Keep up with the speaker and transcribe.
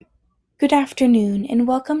Good afternoon, and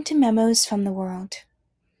welcome to Memos from the World.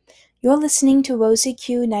 You're listening to Rosie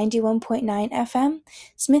Q 91.9 FM,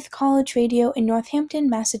 Smith College Radio in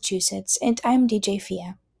Northampton, Massachusetts, and I'm DJ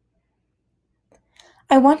Fia.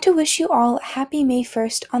 I want to wish you all a happy May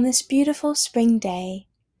 1st on this beautiful spring day.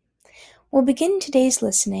 We'll begin today's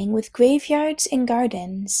listening with Graveyards and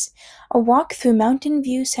Gardens, a walk through Mountain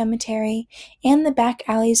View Cemetery and the back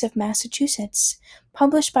alleys of Massachusetts,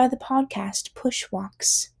 published by the podcast Push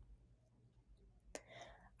Walks.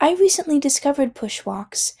 I recently discovered Push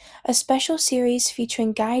Walks, a special series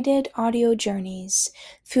featuring guided audio journeys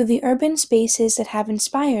through the urban spaces that have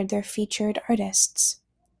inspired their featured artists.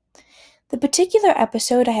 The particular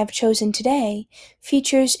episode I have chosen today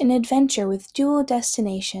features an adventure with dual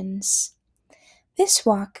destinations. This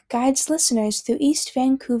walk guides listeners through East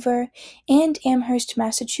Vancouver and Amherst,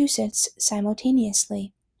 Massachusetts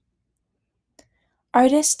simultaneously.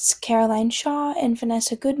 Artists Caroline Shaw and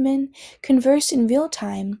Vanessa Goodman converse in real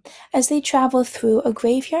time as they travel through a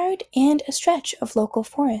graveyard and a stretch of local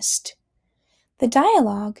forest. The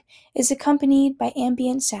dialogue is accompanied by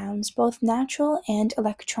ambient sounds, both natural and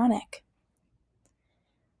electronic.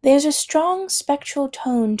 There's a strong spectral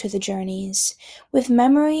tone to the journeys, with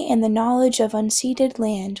memory and the knowledge of unceded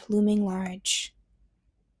land looming large.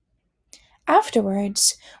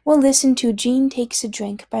 Afterwards, we'll listen to Gene Takes a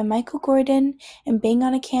Drink by Michael Gordon and Bang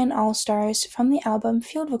on a Can All-Stars from the album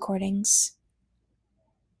Field Recordings.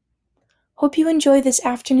 Hope you enjoy this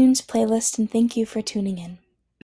afternoon's playlist and thank you for tuning in.